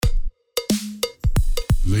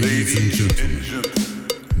Ladies and gentlemen,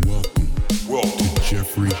 welcome to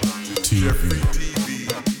Jeffrey TV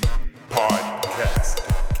Podcast.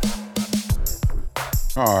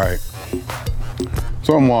 All right.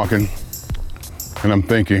 So I'm walking and I'm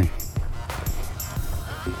thinking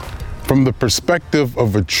from the perspective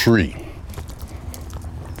of a tree.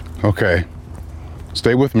 Okay,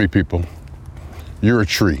 stay with me, people. You're a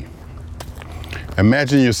tree.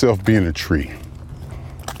 Imagine yourself being a tree.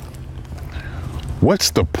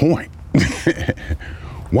 What's the point?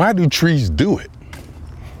 Why do trees do it?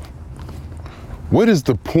 What is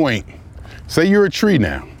the point? Say you're a tree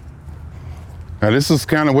now. Now this is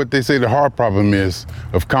kind of what they say the hard problem is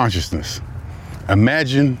of consciousness.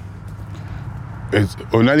 Imagine,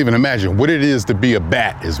 or not even imagine, what it is to be a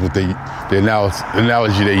bat is what the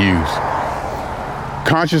analogy they use.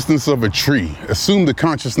 Consciousness of a tree. Assume the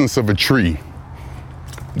consciousness of a tree.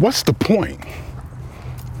 What's the point?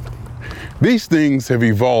 These things have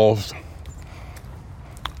evolved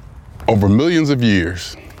over millions of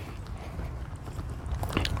years.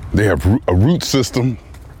 They have a root system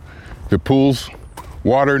that pulls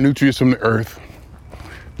water, nutrients from the earth,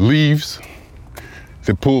 leaves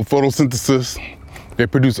that pull photosynthesis, they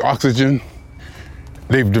produce oxygen,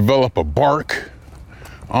 they've developed a bark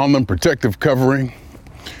on them, protective covering.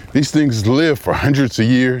 These things live for hundreds of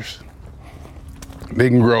years. They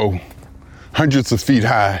can grow hundreds of feet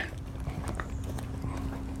high.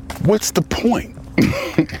 What's the point?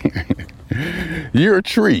 You're a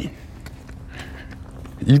tree.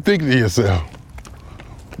 You think to yourself,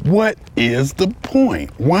 what is the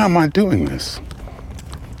point? Why am I doing this?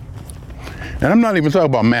 And I'm not even talking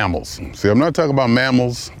about mammals. See, I'm not talking about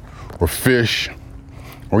mammals or fish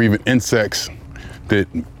or even insects that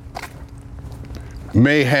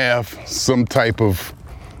may have some type of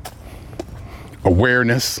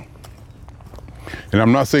awareness. And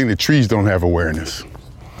I'm not saying that trees don't have awareness.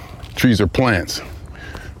 Trees are plants,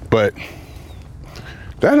 but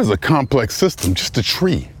that is a complex system, just a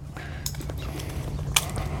tree.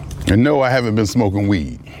 And no, I haven't been smoking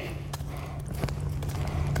weed.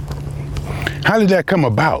 How did that come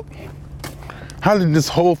about? How did this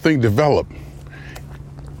whole thing develop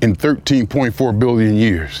in 13.4 billion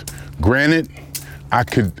years? Granted, I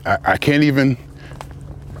can't even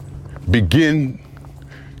begin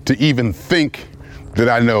to even think that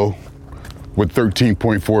I know what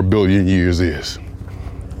 13.4 billion years is.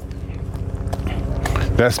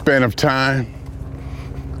 That span of time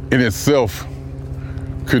in itself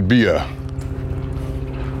could be a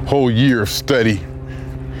whole year of study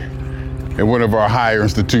in one of our higher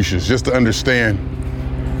institutions, just to understand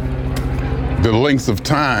the lengths of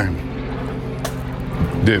time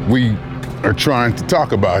that we are trying to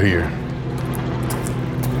talk about here.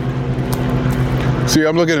 See,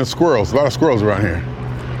 I'm looking at squirrels, a lot of squirrels around here.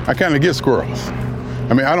 I kind of get squirrels.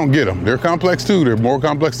 I mean, I don't get them. They're complex too. They're more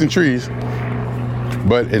complex than trees.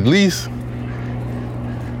 But at least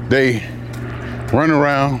they run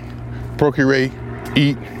around, procreate,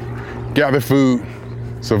 eat, gather food,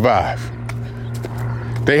 survive.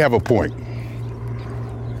 They have a point.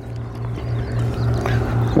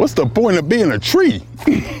 What's the point of being a tree?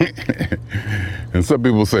 And some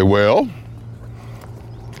people say, well,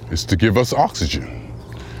 it's to give us oxygen.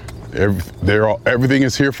 Everything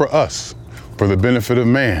is here for us, for the benefit of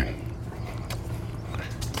man,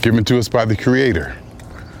 given to us by the Creator,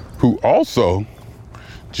 who also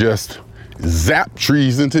just zapped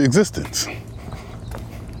trees into existence.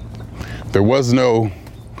 There was no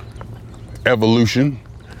evolution.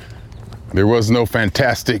 There was no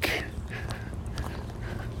fantastic,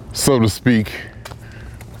 so to speak,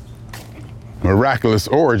 miraculous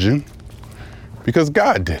origin, because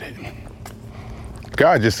God did it.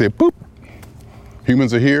 God just said, boop,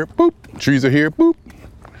 humans are here, boop, trees are here, boop.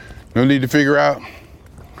 No need to figure out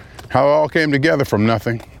how it all came together from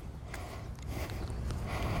nothing.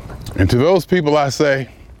 And to those people I say,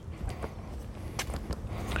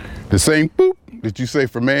 the same boop that you say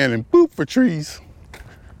for man and boop for trees,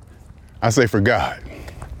 I say for God.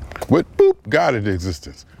 What boop? God into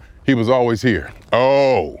existence. He was always here.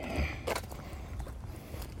 Oh.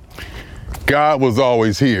 God was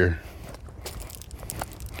always here.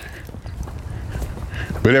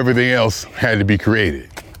 But everything else had to be created.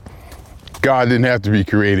 God didn't have to be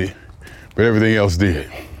created, but everything else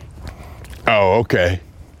did. Oh, okay.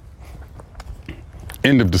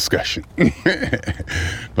 End of discussion.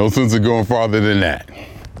 No sense of going farther than that.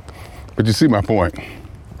 But you see my point.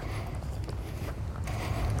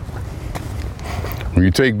 When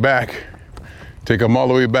you take them all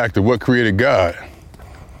the way back to what created God,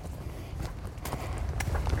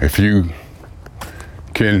 if you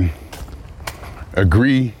can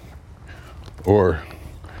agree or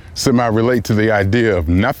semi-relate to the idea of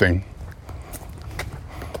nothing.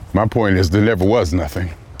 My point is there never was nothing.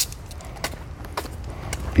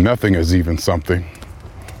 Nothing is even something.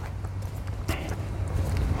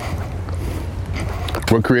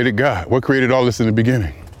 What created God? What created all this in the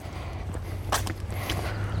beginning?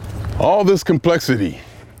 All this complexity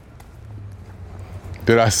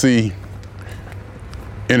that I see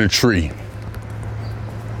in a tree,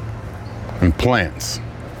 in plants,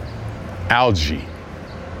 algae,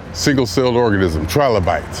 single-celled organism,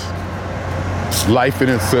 trilobites, life in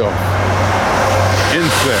itself,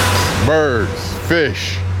 insects, birds,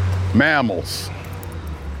 fish, mammals,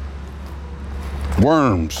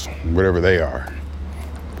 worms, whatever they are,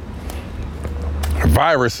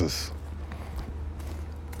 viruses.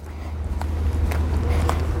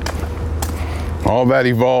 All that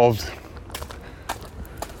evolved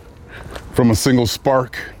from a single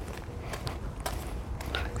spark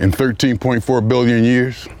in 13.4 billion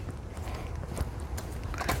years.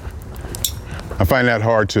 I find that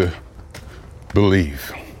hard to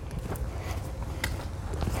believe.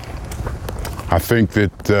 I think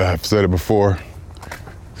that, I've said it before,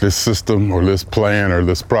 this system or this plan or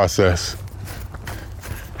this process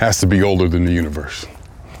has to be older than the universe.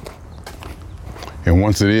 And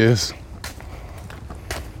once it is,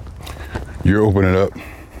 you open it up,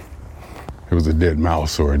 it was a dead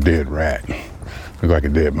mouse or a dead rat. Looked like a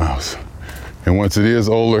dead mouse. And once it is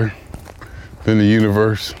older than the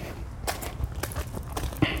universe,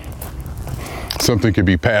 something can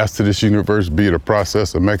be passed to this universe, be it a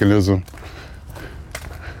process, a mechanism,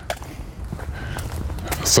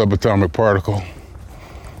 a subatomic particle.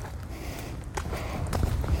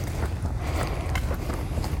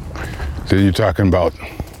 Then you're talking about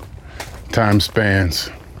time spans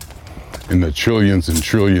in the trillions and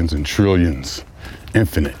trillions and trillions,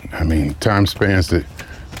 infinite. I mean, time spans that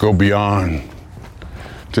go beyond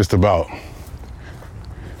just about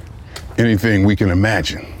anything we can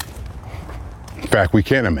imagine. In fact, we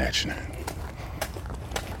can't imagine it.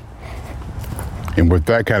 And with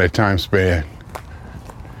that kind of time span,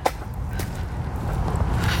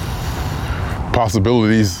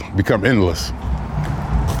 possibilities become endless.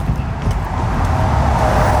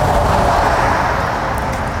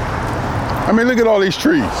 I mean, look at all these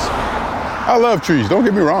trees. I love trees, don't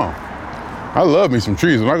get me wrong. I love me some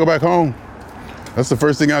trees. When I go back home, that's the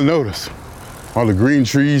first thing I notice. All the green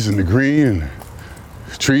trees and the green and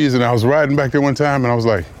the trees. And I was riding back there one time and I was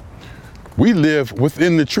like, we live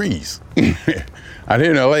within the trees. Out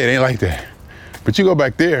here in LA, it ain't like that. But you go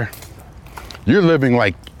back there, you're living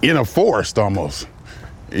like in a forest almost.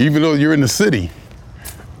 Even though you're in the city,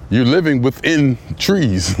 you're living within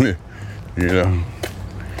trees, you know.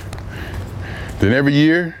 Then every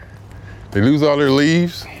year, they lose all their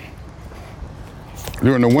leaves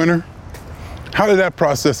during the winter. How did that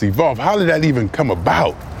process evolve? How did that even come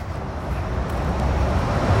about?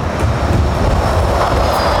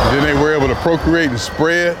 Then they were able to procreate and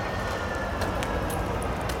spread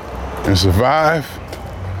and survive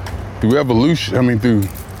through evolution, through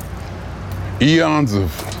eons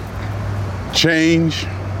of change.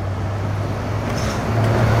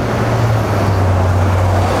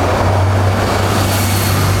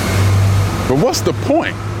 But what's the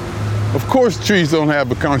point? Of course, trees don't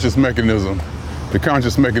have a conscious mechanism, the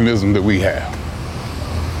conscious mechanism that we have.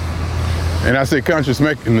 And I say conscious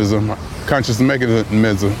mechanism, let's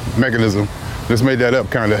made that up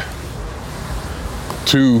kind of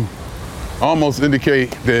to almost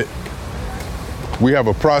indicate that we have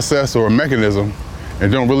a process or a mechanism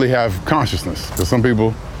and don't really have consciousness. Because some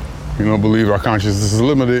people, believe our consciousness is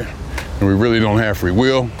limited and we really don't have free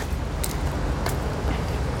will.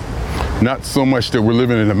 Not so much that we're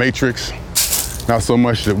living in a matrix, not so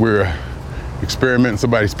much that we're experimenting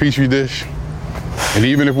somebody's petri dish. And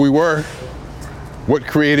even if we were, what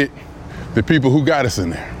created the people who got us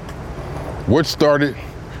in there? What started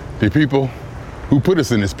the people who put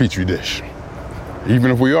us in this petri dish?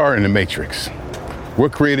 Even if we are in the matrix,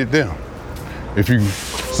 what created them? If you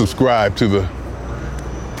subscribe to the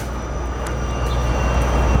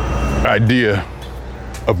idea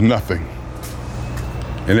of nothing,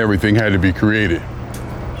 and everything had to be created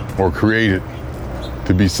or created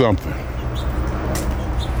to be something.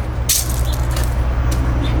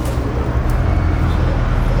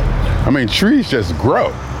 Trees just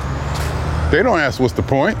grow. They don't ask what's the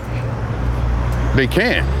point. They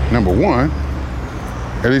can't, number one.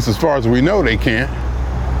 At least as far as we know, they can't.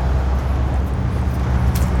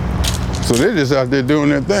 So they're just out there doing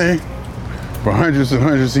their thing for hundreds and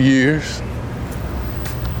hundreds of years.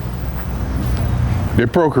 They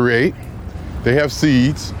procreate, they have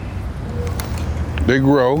seeds, they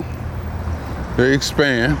grow, they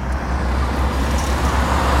expand.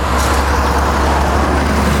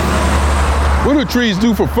 What do trees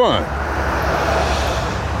do for fun?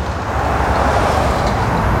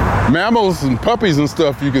 Mammals and puppies and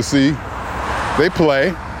stuff you can see, they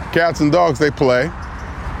play. Cats and dogs, they play.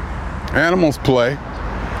 Animals play.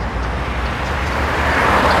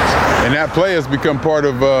 And that play has become part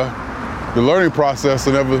of the learning process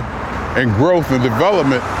and growth and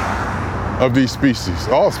development of these species,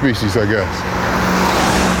 all species, I guess.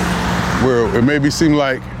 Where it maybe seem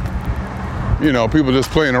like, you know, people just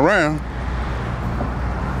playing around,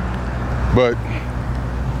 but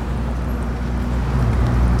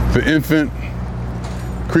the infant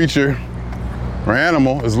creature or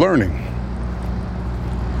animal is learning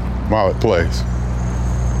while it plays.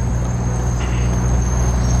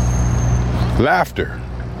 Laughter,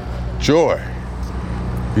 joy,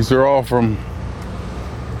 these are all from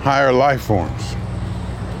higher life forms.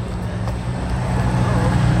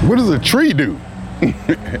 What does a tree do?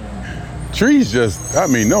 Trees just, I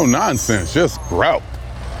mean, no nonsense, just grout.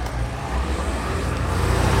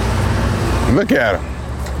 Look at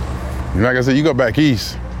them. Like I said, you go back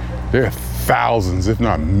east, there are thousands, if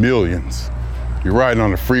not millions. You're riding on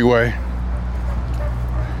the freeway,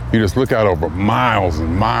 you just look out over miles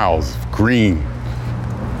and miles of green,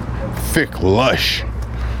 thick, lush,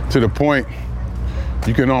 to the point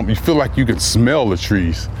you feel like you can smell the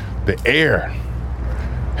trees. The air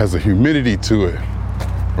has a humidity to it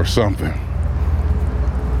or something.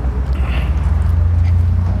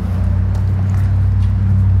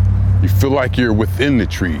 You feel like you're within the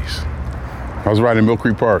trees. I was riding Mill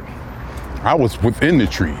Creek Park. I was within the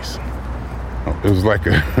trees. It was like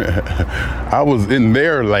I was in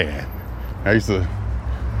their land. I used to,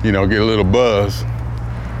 you know, get a little buzz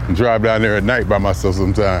and drive down there at night by myself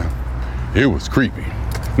sometime. It was creepy.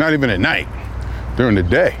 Not even at night, during the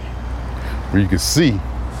day, where you could see,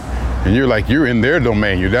 and you're in their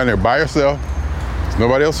domain. You're down there by yourself, there's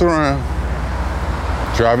nobody else around,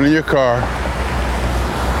 driving in your car.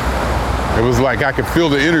 It was like I could feel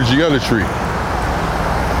the energy of the tree.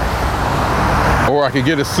 Or I could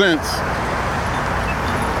get a sense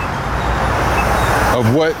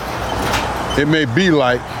of what it may be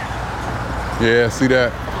like. Yeah, see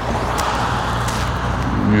that?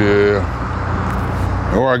 Yeah.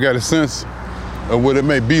 Or I got a sense of what it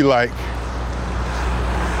may be like.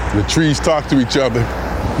 The trees talk to each other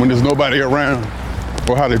when there's nobody around,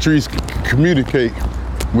 or how the trees communicate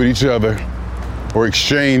with each other or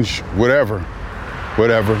exchange whatever.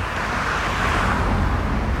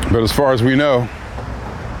 But as far as we know,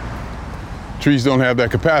 trees don't have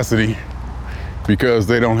that capacity because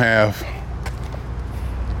they don't have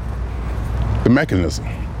the mechanism.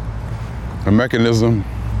 A mechanism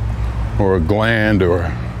or a gland, or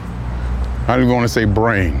I don't even want to say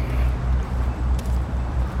brain.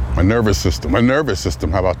 A nervous system,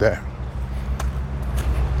 how about that?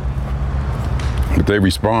 But they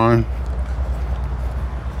respond,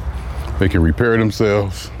 they can repair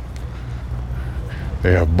themselves,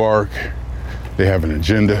 they have bark, they have an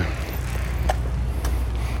agenda.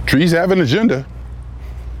 Trees have an agenda.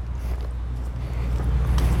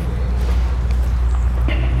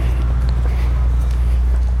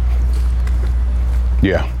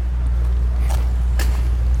 Yeah.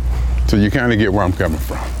 So you kind of get where I'm coming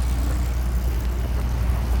from.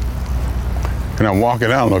 And I'm walking,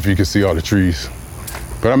 I don't know if you can see all the trees,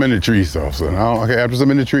 but I'm in the trees though, so okay, after I'm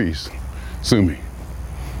in the trees, sue me.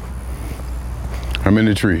 I'm in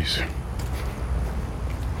the trees.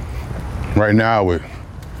 Right now I would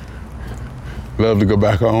love to go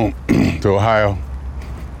back home to Ohio.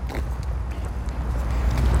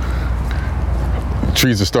 The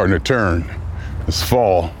trees are starting to turn. It's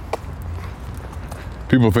fall.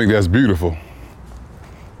 People think that's beautiful.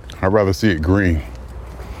 I'd rather see it green.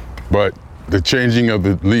 But the changing of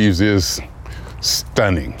the leaves is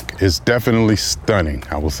stunning. It's definitely stunning,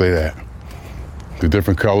 I will say that. The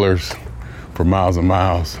different colors for miles and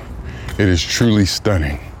miles. It is truly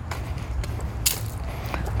stunning.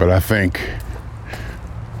 But I think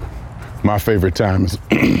my favorite time is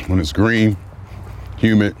when it's green,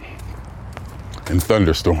 humid, and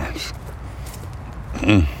thunderstorms.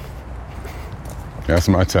 That's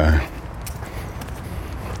my time.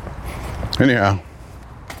 Anyhow,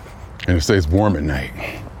 and it stays warm at night.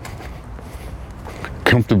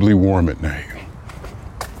 Comfortably warm at night.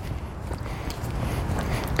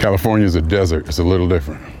 California is a desert. It's a little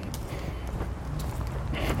different.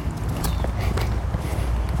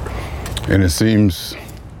 And it seems,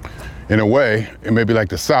 in a way, it may be like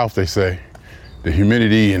the South, they say, the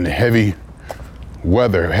humidity and the heavy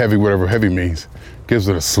weather, heavy, whatever heavy means, gives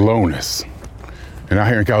it a slowness. And out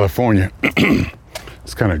here in California,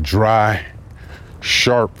 it's kind of dry,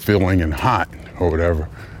 sharp feeling and hot or whatever.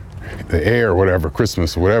 The air, whatever,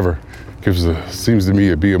 Christmas, whatever, seems to me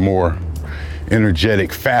to be a more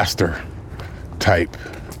energetic, faster type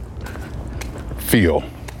feel.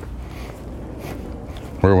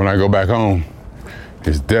 Where when I go back home,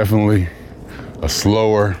 it's definitely a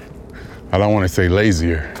slower, I don't want to say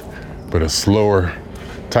lazier, but a slower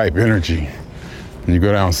type energy. When you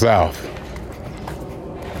go down south,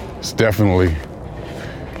 it's definitely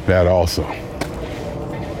that also.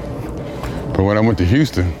 But when I went to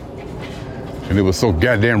Houston, and it was so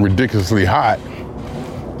goddamn ridiculously hot,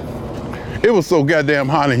 it was so goddamn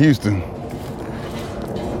hot in Houston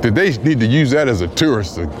that they need to use that as a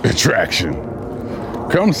tourist attraction.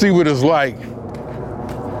 Come see what it's like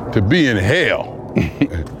to be in hell.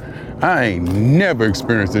 I ain't never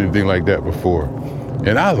experienced anything like that before.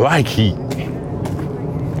 And I like heat.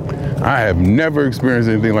 I have never experienced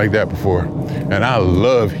anything like that before. And I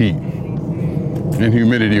love heat and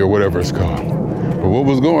humidity or whatever it's called. But what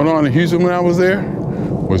was going on in Houston when I was there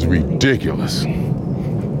was ridiculous.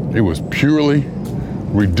 It was purely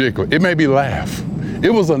ridiculous. It made me laugh.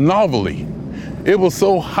 It was a novelty. It was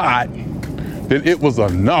so hot that it was a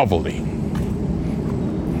novelty.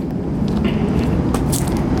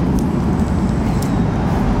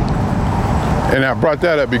 And I brought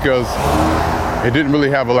that up because it didn't really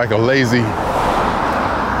have a lazy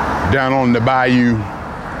down on the bayou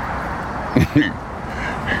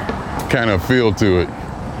kind of feel to it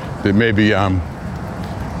that maybe I'm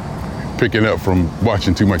picking up from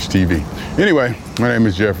watching too much TV. Anyway, my name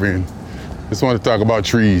is Jeffrey, and I just want to talk about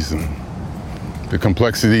trees and the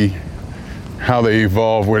complexity, how they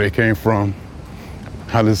evolved, where they came from,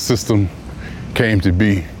 how this system came to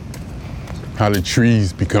be, how the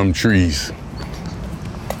trees become trees,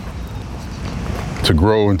 to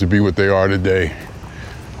grow and to be what they are today,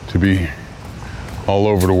 to be all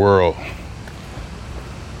over the world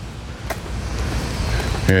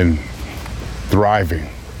and thriving.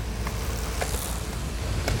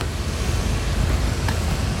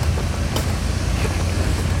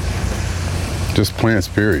 Just plants,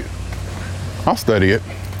 period. I'll study it.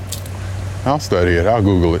 I'll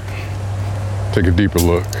Google it. Take a deeper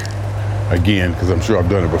look again, because I'm sure I've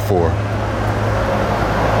done it before.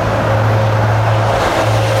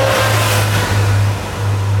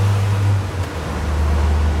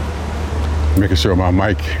 Making sure my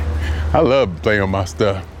mic, I love playing on my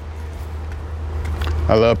stuff.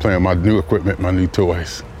 I love playing on my new equipment, my new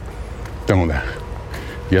toys. Don't I?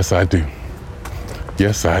 Yes, I do.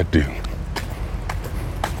 Yes, I do.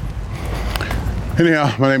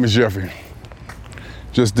 Anyhow, my name is Jeffrey.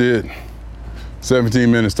 Just did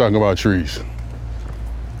 17 minutes talking about trees.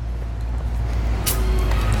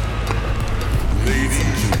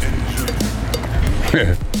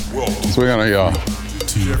 Swing on y'all.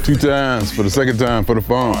 2 times for the second time for the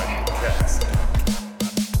phone.